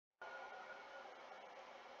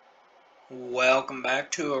Welcome back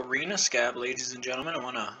to Arena Scab, ladies and gentlemen. I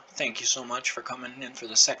want to thank you so much for coming in for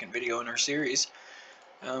the second video in our series.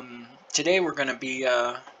 Today we're going to be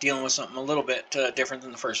dealing with something a little bit different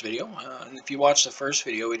than the first video. And if you watched the first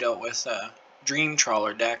video, we dealt with a Dream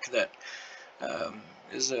Trawler deck that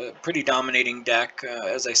is a pretty dominating deck.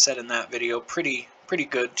 As I said in that video, pretty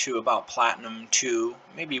good to about Platinum 2,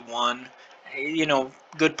 maybe 1. You know,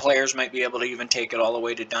 good players might be able to even take it all the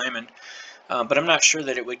way to Diamond. But I'm not sure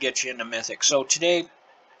that it would get you into Mythic. So today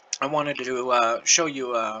I wanted to show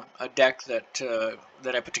you a deck that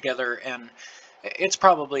I put together, and it's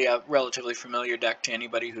probably a relatively familiar deck to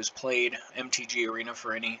anybody who's played MTG Arena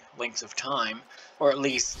for any length of time, or at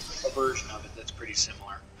least a version of it that's pretty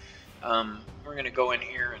similar. We're going to go in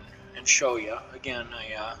here and show you. Again,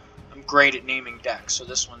 I'm great at naming decks, so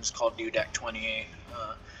this one's called New Deck 28.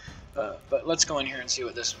 But let's go in here and see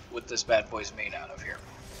what this bad boy's made out of here.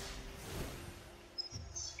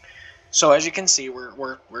 So as you can see,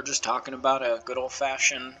 we're just talking about a good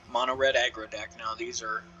old-fashioned mono-red aggro deck. Now these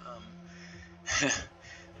are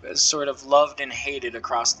sort of loved and hated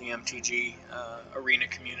across the MTG Arena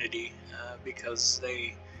community because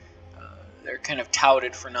they're kind of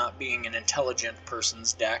touted for not being an intelligent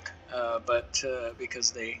person's deck, but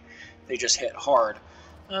because they just hit hard.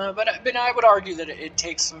 But I would argue that it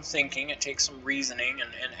takes some thinking, it takes some reasoning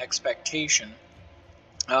and expectation.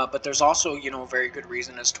 But there's also, you know, a very good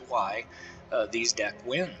reason as to why these decks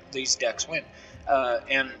win,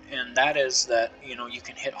 and that is that, you know, you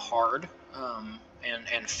can hit hard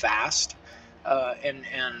and fast,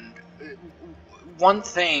 and one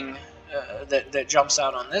thing that jumps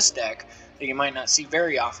out on this deck that you might not see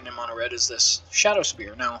very often in mono red is this Shadow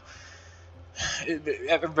Spear. Now,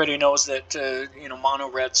 everybody knows that you know, mono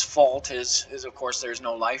red's fault is of course there's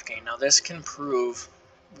no life gain. Now this can prove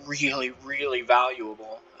really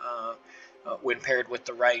valuable when paired with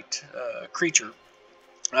the right creature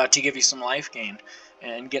to give you some life gain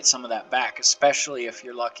and get some of that back, especially if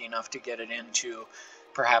you're lucky enough to get it into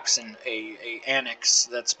perhaps a Annex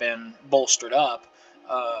that's been bolstered up,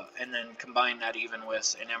 and then combine that even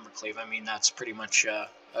with an Embercleave. I mean, that's pretty much a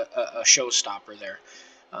showstopper there.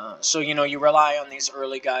 So, you know, you rely on these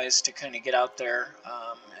early guys to kind of get out there.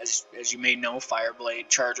 As you may know, Fireblade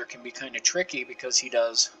Charger can be kind of tricky because he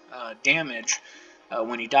does damage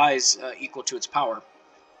when he dies equal to its power.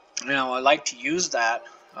 Now, I like to use that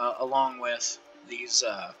along with these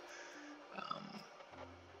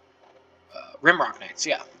Rimrock Knights.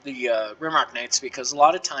 Yeah, the Rimrock Knights, because a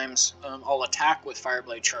lot of times I'll attack with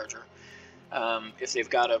Fireblade Charger if they've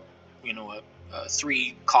got a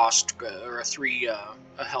 3 cost or a 3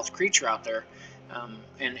 health creature out there,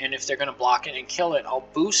 and if they're going to block it and kill it, I'll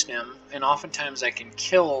boost him, and oftentimes I can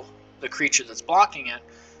kill the creature that's blocking it,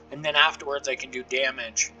 and then afterwards I can do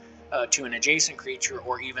damage to an adjacent creature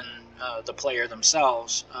or even the player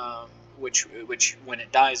themselves, which when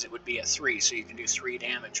it dies it would be at 3, so you can do 3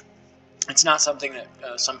 damage. It's not something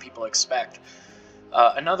that some people expect.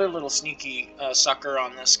 Another little sneaky sucker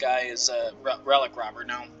on this guy is Relic Robber.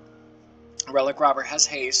 Now, Relic Robber has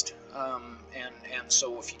haste, and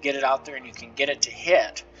so if you get it out there and you can get it to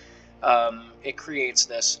hit, it creates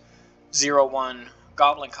this 0/1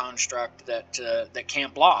 Goblin construct that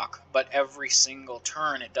can't block, but every single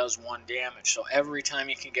turn it does 1 damage. So every time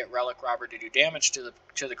you can get Relic Robber to do damage to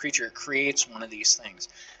the creature, it creates one of these things,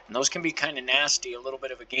 and those can be kind of nasty, a little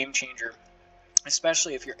bit of a game changer,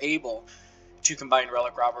 especially if you're able to combine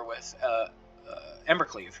Relic Robber with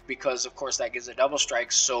Embercleave, because of course that gives a double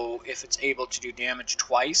strike. So if it's able to do damage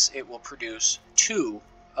twice, it will produce 2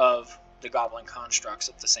 of the Goblin constructs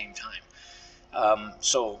at the same time.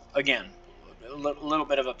 So again, a little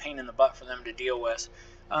bit of a pain in the butt for them to deal with.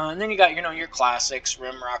 And then you got, you know, your classics: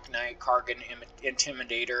 Rimrock Knight, Kargan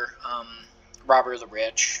Intimidator, Robber of the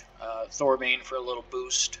Rich, Thorbane for a little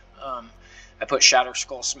boost. I put Shatter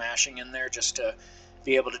Skull Smashing in there just to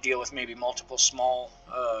be able to deal with maybe multiple small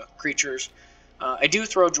creatures. I do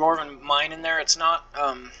throw Dwarven Mine in there. It's not,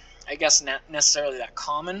 I guess, not necessarily that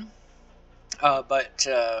common, but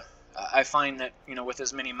I find that, you know, with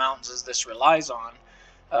as many mountains as this relies on,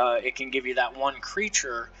 it can give you that one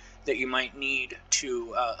creature that you might need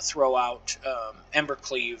to throw out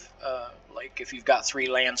Embercleave, like if you've got 3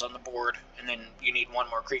 lands on the board and then you need 1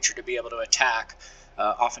 more creature to be able to attack.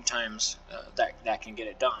 Oftentimes that can get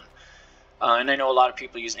it done. And I know a lot of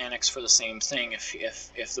people use Annex for the same thing.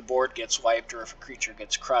 If the board gets wiped or if a creature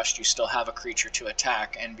gets crushed, you still have a creature to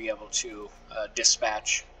attack and be able to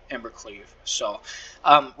dispatch Embercleave. So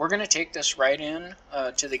we're going to take this right in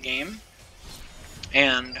to the game,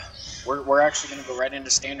 and we're actually going to go right into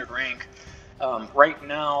standard rank. Right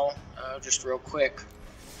now, just real quick,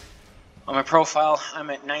 On my profile,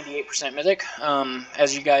 I'm at 98% Mythic.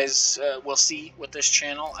 As you guys will see with this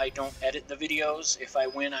channel, I don't edit the videos. If I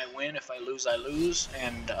win, I win. If I lose, I lose.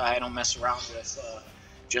 And I don't mess around with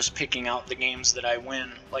just picking out the games that I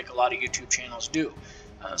win like a lot of YouTube channels do.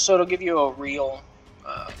 So it'll give you a real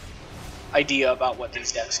idea about what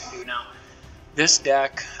these decks can do. Now, this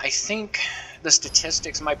deck, I think the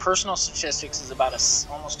statistics, my personal statistics, is about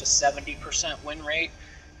almost a 70% win rate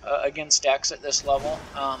against decks at this level.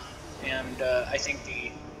 And I think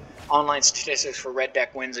the online statistics for red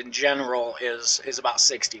deck wins in general is about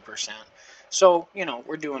 60%. So, you know,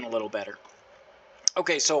 we're doing a little better.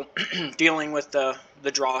 Okay, so dealing with the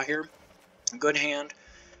draw here. Good hand.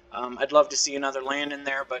 I'd love to see another land in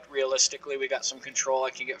there, but realistically we got some control. I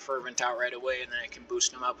can get Fervent out right away, and then I can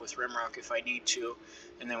boost him up with Rimrock if I need to.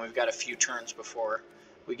 And then we've got a few turns before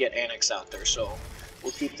we get Annex out there. So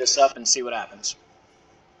we'll keep this up and see what happens.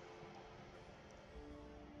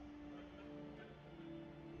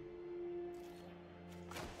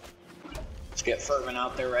 Let's get Fervent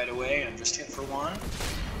out there right away and just hit for 1.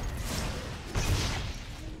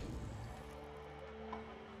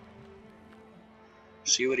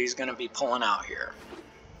 See what he's going to be pulling out here.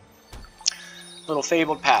 Little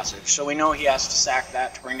Fabled Passage. So we know he has to sack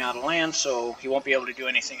that to bring out a land, so he won't be able to do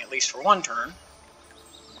anything at least for 1 turn.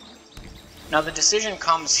 Now the decision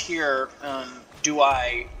comes here, do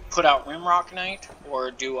I put out Rimrock Knight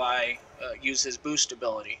or do I use his boost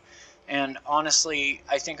ability? And honestly,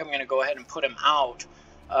 I think I'm going to go ahead and put him out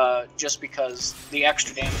just because the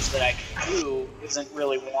extra damage that I can do isn't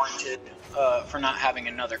really warranted for not having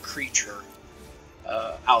another creature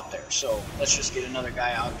out there. So let's just get another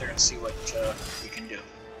guy out there and see what we can do.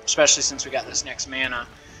 Especially since we got this next mana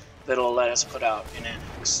that'll let us put out an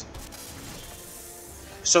Annex.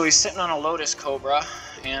 So he's sitting on a Lotus Cobra,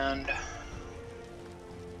 and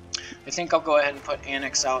I think I'll go ahead and put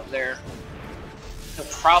Annex out there. He'll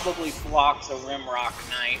probably block the Rimrock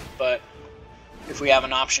Knight, but if we have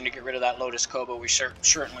an option to get rid of that Lotus Cobra, we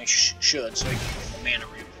certainly should, so he can get the mana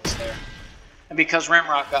removes there. And because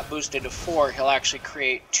Rimrock got boosted to 4, he'll actually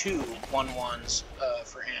create 2 1/1s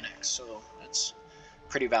for Annex, so that's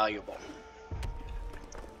pretty valuable.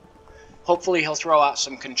 Hopefully he'll throw out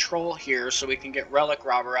some control here so we can get Relic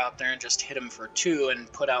Robber out there and just hit him for 2 and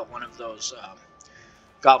put out one of those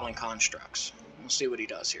Goblin Constructs. We'll see what he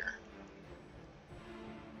does here.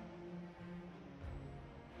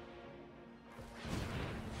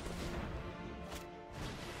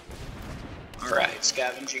 Alright,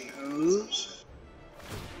 Scavenging Ooze.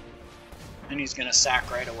 And he's going to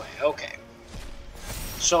sack right away. Okay.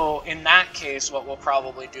 So in that case, what we'll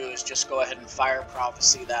probably do is just go ahead and Fire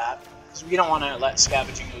Prophecy that. Because we don't want to let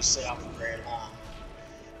Scavenging Ooze sit out for very long.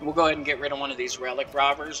 And we'll go ahead and get rid of one of these Relic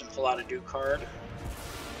Robbers and pull out a do card.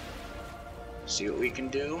 See what we can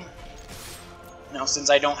do. Now since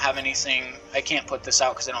I don't have anything, I can't put this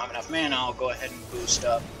out because I don't have enough mana, I'll go ahead and boost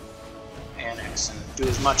up Annex and do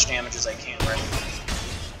as much damage as I can right away.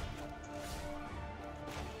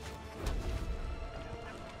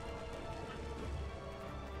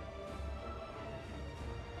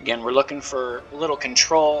 Again, we're looking for a little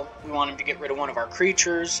control. We want him to get rid of one of our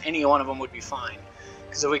creatures. Any one of them would be fine.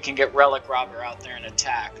 Because if we can get Relic Robber out there and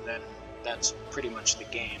attack, then that's pretty much the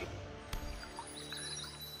game.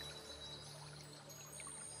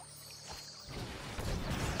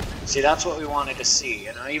 See, that's what we wanted to see.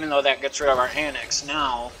 You know, even though that gets rid of our Annex,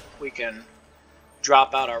 now we can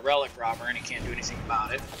drop out our Relic Robber and he can't do anything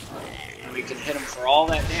about it. And we can hit him for all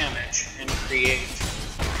that damage and create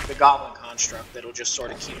the Goblin Construct that'll just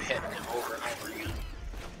sort of keep hitting him over and over again.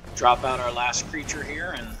 Drop out our last creature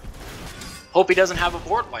here and hope he doesn't have a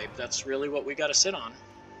board wipe. That's really what we got to sit on.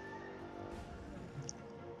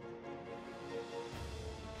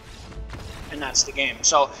 And that's the game.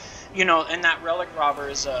 So, you know, and that Relic Robber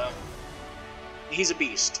is he's a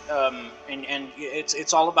beast, and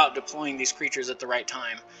it's all about deploying these creatures at the right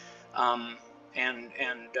time, and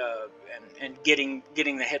getting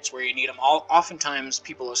the hits where you need them. Oftentimes,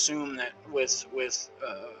 people assume that with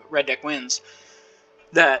red deck wins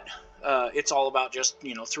that it's all about just,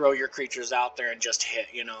 you know, throw your creatures out there and just hit,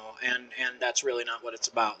 you know, and that's really not what it's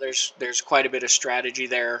about. There's quite a bit of strategy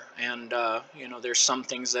there, and you know, there's some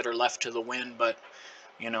things that are left to the wind, but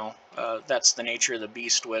you know, that's the nature of the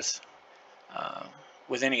beast with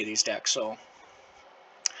any of these decks. So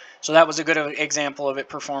that was a good example of it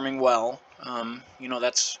performing well. You know,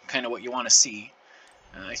 that's kind of what you want to see.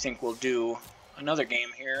 I think we'll do another game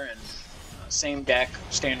here and same deck,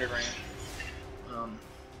 standard range.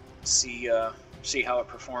 See how it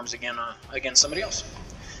performs again against somebody else.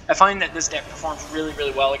 I find that this deck performs really,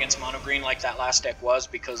 really well against mono green, like that last deck was,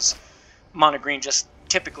 because mono green just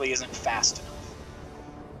typically isn't fast enough.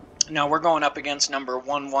 Now we're going up against number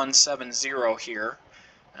 1170 here,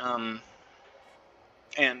 and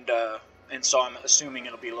so I'm assuming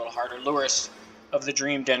it'll be a little harder. Lurrus of the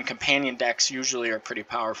Dream Den companion decks usually are pretty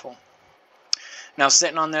powerful. Now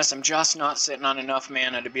sitting on this, I'm just not sitting on enough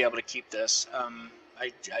mana to be able to keep this.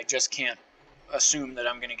 I just can't assume that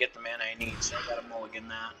I'm going to get the mana I need, so I got to mulligan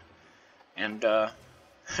that. And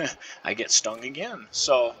I get stung again.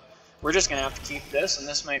 So we're just going to have to keep this, and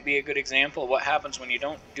this might be a good example of what happens when you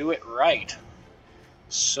don't do it right.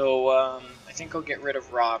 So I think I'll get rid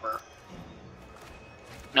of Robber.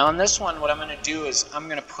 Now on this one, what I'm going to do is I'm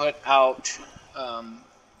going to put out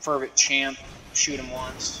Fervent Champ, shoot him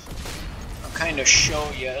once. I'll kind of show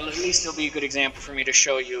you, at least it'll be a good example for me to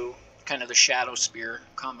show you kind of the Shadow Spear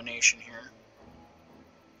combination here.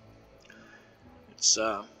 It's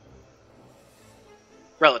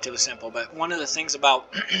relatively simple, but one of the things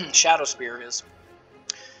about Shadow Spear is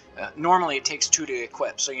normally it takes 2 to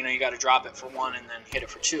equip, so you got to drop it for 1 and then hit it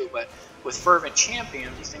for 2. But with Fervent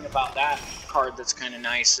Champion, the thing about that card that's kind of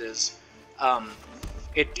nice is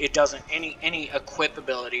it doesn't, any equip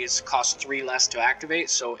abilities cost 3 less to activate,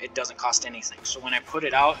 so it doesn't cost anything. So when I put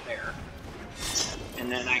it out there,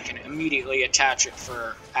 and then I can immediately attach it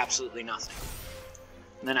for absolutely nothing.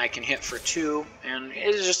 And then I can hit for 2, and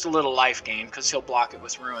it's just a little life gain, because he'll block it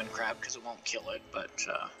with Ruin Crab, because it won't kill it, but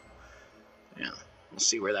yeah, we'll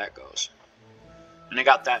see where that goes. And I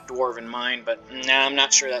got that Dwarf in mind, but nah, I'm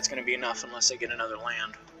not sure that's going to be enough unless I get another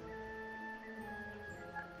land.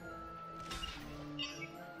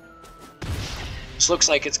 This looks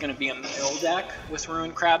like it's going to be a mill deck with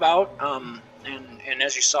Ruin Crab out, and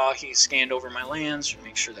as you saw, he scanned over my lands,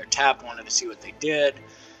 make sure they're tapped, wanted to see what they did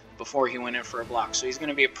before he went in for a block. So he's going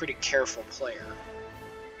to be a pretty careful player.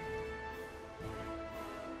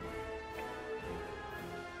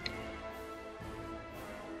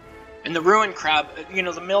 And the Ruin Crab,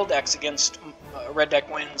 the mill decks against red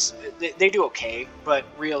deck wins, they do okay, but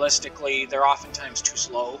realistically, they're oftentimes too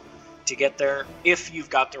slow to get there if you've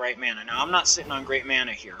got the right mana. Now, I'm not sitting on great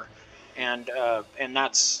mana here, and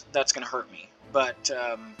that's going to hurt me. But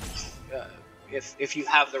if you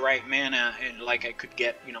have the right mana, and like I could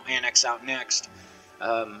get Annex out next,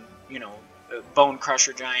 Bone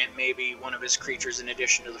Crusher Giant, maybe one of his creatures in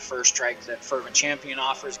addition to the first strike that Fervent Champion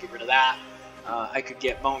offers, get rid of that. I could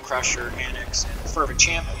get Bone Crusher, Annex, and Fervent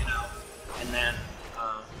Champion out,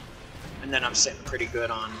 and then I'm sitting pretty good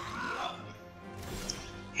on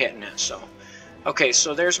hitting it. So, okay,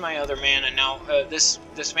 so there's my other mana. Now, this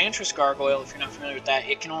Vantress Gargoyle, if you're not familiar with that,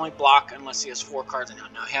 it can only block unless he has 4 cards in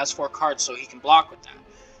hand. Now, he has 4 cards, so he can block with that.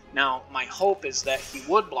 Now, my hope is that he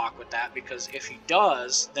would block with that, because if he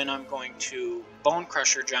does, then I'm going to Bone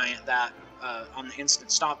Crusher Giant that on the instant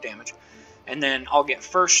stop damage, and then I'll get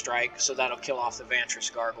First Strike, so that'll kill off the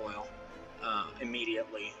Vantress Gargoyle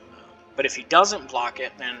immediately. But if he doesn't block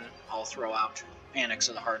it, then I'll throw out Annex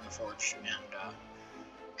of the Hardened Forge and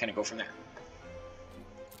kind of go from there.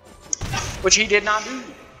 Which he did not do.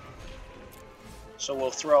 So we'll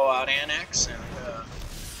throw out Annex and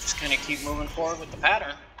just kind of keep moving forward with the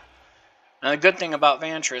pattern. Now the good thing about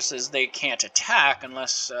Vantress is they can't attack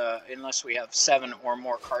unless we have 7 or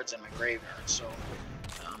more cards in my graveyard. So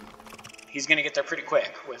he's going to get there pretty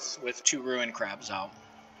quick with 2 Ruin Crabs out.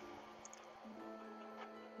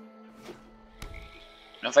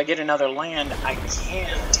 Now if I get another land, I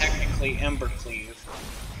can technically Embercleave.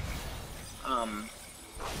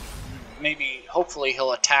 Maybe, hopefully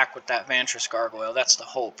he'll attack with that Vantress Gargoyle. That's the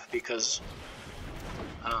hope, because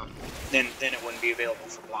then it wouldn't be available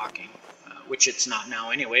for blocking, which it's not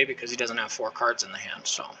now anyway, because he doesn't have 4 cards in the hand.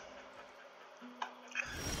 So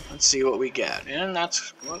let's see what we get, and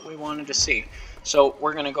that's what we wanted to see. So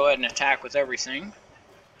we're going to go ahead and attack with everything,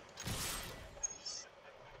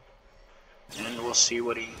 and we'll see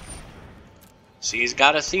what he. See, he's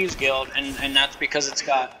got a Thieves Guild, and that's because it's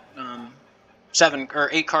got 7 or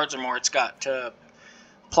 8 cards or more. It's got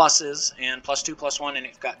pluses and +2/+1, and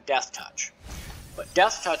it's got Death Touch. But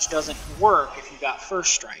Death Touch doesn't work if you got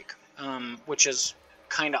First Strike, which is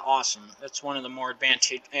kind of awesome. That's one of the more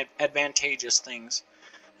advantageous things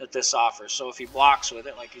that this offers. So if he blocks with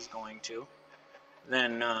it, like he's going to,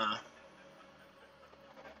 then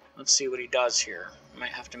let's see what he does here.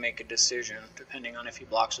 Might have to make a decision depending on if he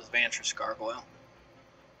blocks with Vantress Gargoyle.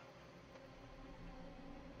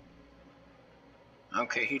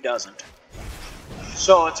 Okay, he doesn't.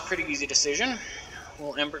 So it's a pretty easy decision.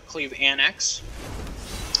 We'll Embercleave Annex.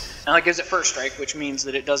 Now that gives it First Strike, which means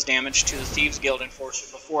that it does damage to the Thieves Guild Enforcer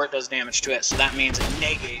before it does damage to it. So that means it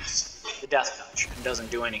negates the Death Touch and doesn't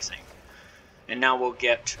do anything. And now we'll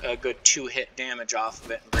get a good 2-hit damage off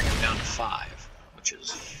of it and bring him down to 5. which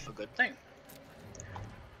is a good thing.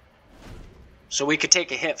 So we could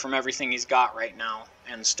take a hit from everything he's got right now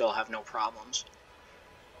and still have no problems.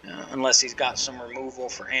 Unless he's got some removal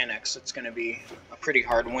for Annex, it's going to be a pretty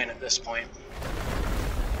hard win at this point.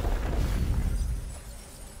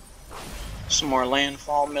 Some more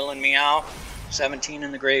landfall milling me out. 17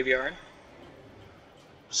 in the graveyard.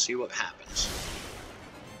 See what happens.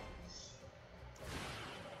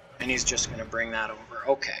 And he's just going to bring that over.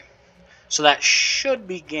 Okay. So that should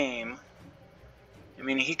be game. I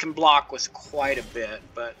mean, he can block with quite a bit,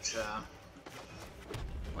 but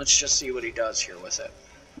let's just see what he does here with it.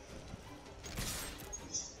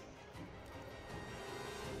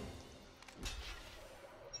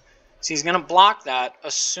 So he's going to block that,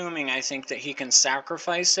 assuming, I think, that he can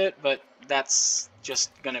sacrifice it, but that's just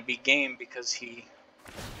going to be game because he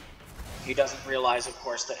doesn't realize, of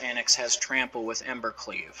course, that Annex has Trample with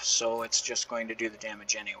Embercleave, so it's just going to do the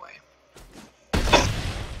damage anyway.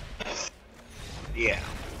 Yeah.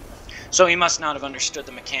 So he must not have understood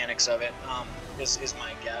the mechanics of it, is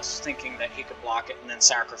my guess, thinking that he could block it and then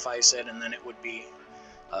sacrifice it, and then it would be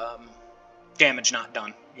damage not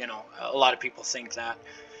done. You know, a lot of people think that.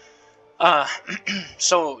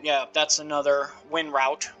 So yeah, that's another win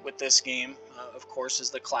route with this game. Of course, is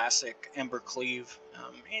the classic Embercleave,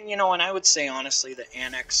 and you know, and I would say honestly that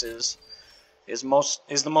Annex is the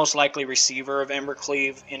most likely receiver of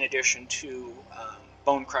Embercleave, in addition to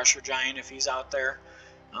Bone Crusher Giant if he's out there.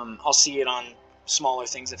 I'll see it on smaller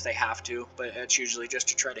things if they have to, but it's usually just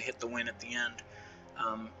to try to hit the win at the end.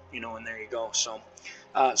 You know, and there you go. So,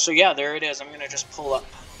 so yeah, there it is. I'm gonna just pull up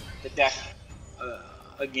the deck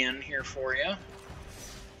again here for you,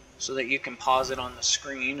 so that you can pause it on the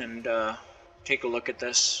screen and take a look at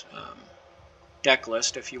this deck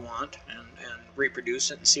list if you want, and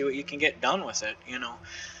reproduce it and see what you can get done with it. You know,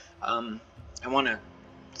 I want to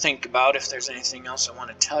think about if there's anything else I want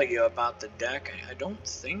to tell you about the deck. I don't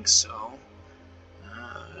think so.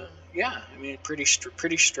 Yeah, I mean, pretty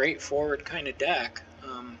straightforward kind of deck.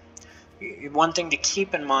 One thing to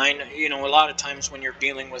keep in mind, you know, a lot of times when you're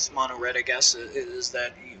dealing with mono red, I guess, is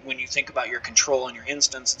that when you think about your control and your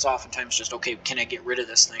instance, it's oftentimes just, okay, can I get rid of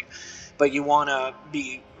this thing? But you want to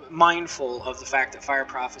be mindful of the fact that Fire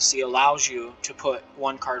Prophecy allows you to put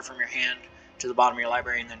one card from your hand to the bottom of your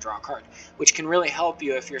library and then draw a card, which can really help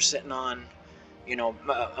you if you're sitting on, you know,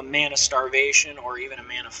 a Mana Starvation or even a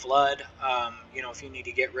Mana Flood. You know, if you need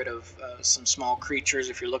to get rid of some small creatures,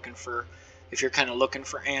 if you're kind of looking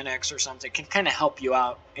for Annex or something, it can kind of help you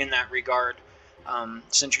out in that regard,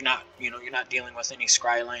 since you're not, you know, you're not dealing with any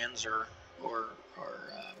Scrylands or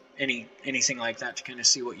anything like that, to kind of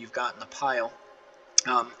see what you've got in the pile.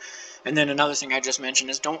 And then another thing I just mentioned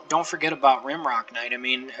is don't forget about Rimrock Knight. I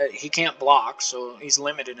mean, he can't block, so he's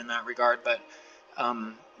limited in that regard. But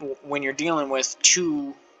when you're dealing with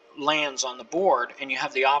 2 lands on the board and you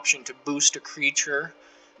have the option to boost a creature,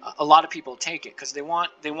 a lot of people take it because they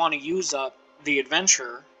want to use up the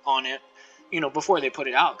adventure on it, you know, before they put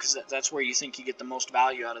it out, because that's where you think you get the most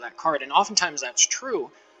value out of that card. And oftentimes that's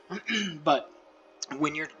true, but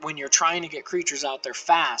when you're trying to get creatures out there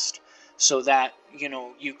fast, so that, you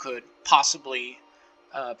know, you could possibly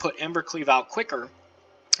put Embercleave out quicker,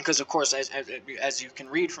 because of course, as you can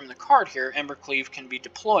read from the card here, Embercleave can be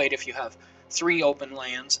deployed if you have 3 open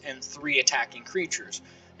lands and 3 attacking creatures,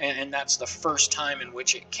 and that's the first time in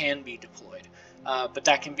which it can be deployed. But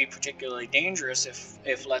that can be particularly dangerous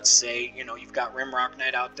if let's say, you know, you've got Rimrock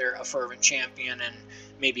Knight out there, a Fervent Champion, and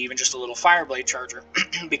maybe even just a little Fireblade Charger,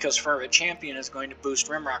 because Fervent Champion is going to boost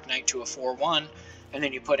Rimrock Knight to a 4/1, and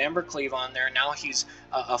then you put Embercleave on there, now he's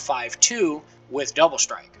a 5/2 with Double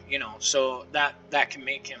Strike, you know, so that can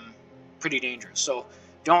make him pretty dangerous. So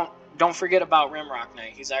don't forget about Rimrock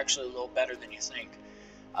Knight. He's actually a little better than you think.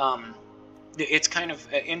 It's kind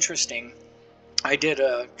of interesting. I did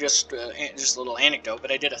just a little anecdote,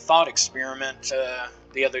 but I did a thought experiment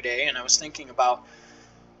the other day, and I was thinking about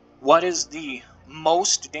what is the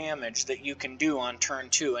most damage that you can do on turn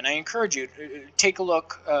 2. And I encourage you to take a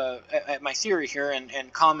look at my theory here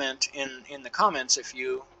and comment in the comments if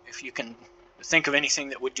you can think of anything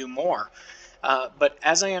that would do more. But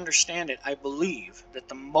as I understand it, I believe that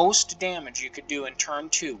the most damage you could do in turn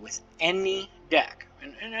 2 with any deck,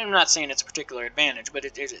 and I'm not saying it's a particular advantage, but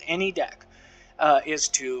it is any deck, is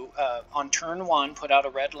to on turn 1 put out a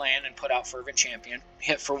red land and put out Fervent Champion,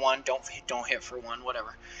 hit for 1, don't hit for 1,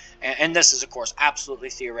 whatever. And this is of course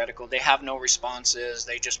absolutely theoretical. They have no responses.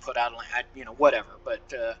 They just put out, you know, whatever.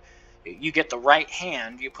 But you get the right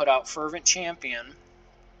hand. You put out Fervent Champion,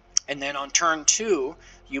 and then on turn 2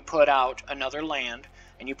 you put out another land,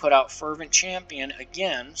 and you put out Fervent Champion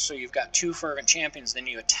again. So you've got 2 Fervent Champions. Then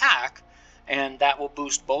you attack, and that will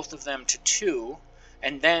boost both of them to 2,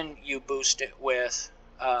 and then you boost it with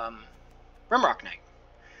Rimrock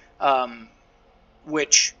Knight,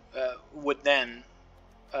 which would then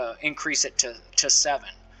increase it to 7.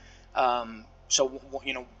 So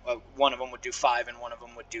you know, one of them would do 5 and one of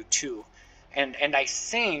them would do 2, and I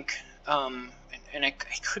think, and I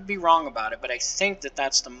could be wrong about it, but I think that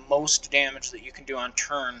that's the most damage that you can do on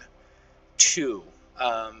turn 2.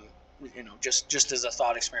 You know, just as a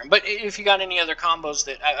thought experiment. But if you got any other combos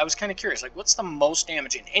that I was kind of curious, like what's the most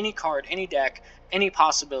damage in any card, any deck, any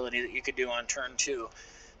possibility that you could do on turn 2?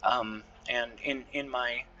 And in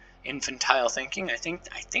my infantile thinking, I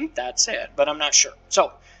think that's it, but I'm not sure.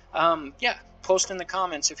 So yeah, post in the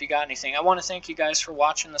comments if you got anything. I want to thank you guys for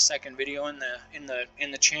watching the second video in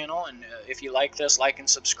the channel, and if you like this, like and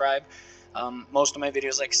subscribe. Most of my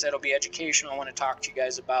videos, like I said, will be educational. I want to talk to you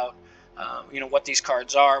guys about you know, what these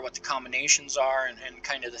cards are, what the combinations are, and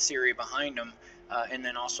kind of the theory behind them, and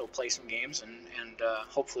then also play some games and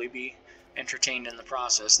hopefully be entertained in the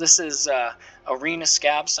process. This is Arena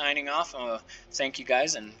Scab signing off. Thank you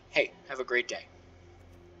guys, and hey, have a great day.